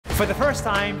For the first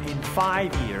time in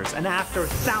 5 years and after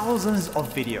thousands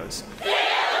of videos,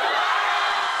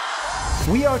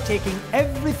 we are taking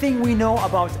everything we know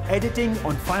about editing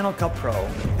on Final Cut Pro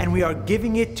and we are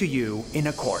giving it to you in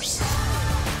a course.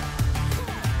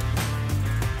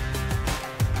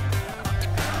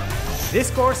 This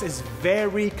course is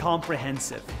very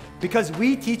comprehensive because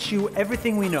we teach you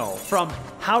everything we know, from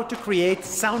how to create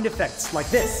sound effects like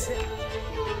this,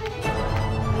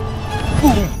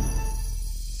 boom,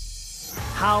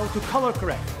 how to color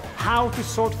correct, how to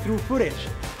sort through footage,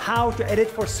 how to edit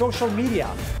for social media,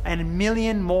 and a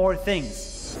million more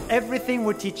things. Everything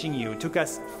we're teaching you took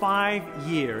us 5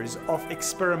 years of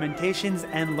experimentations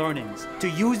and learnings to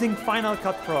using Final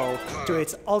Cut Pro to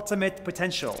its ultimate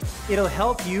potential. It'll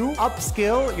help you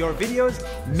upskill your videos,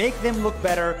 make them look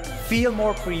better, feel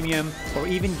more premium, or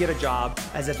even get a job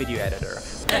as a video editor.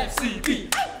 MCB,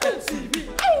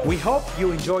 MCB. We hope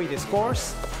you enjoy this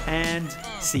course and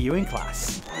see you in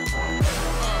class.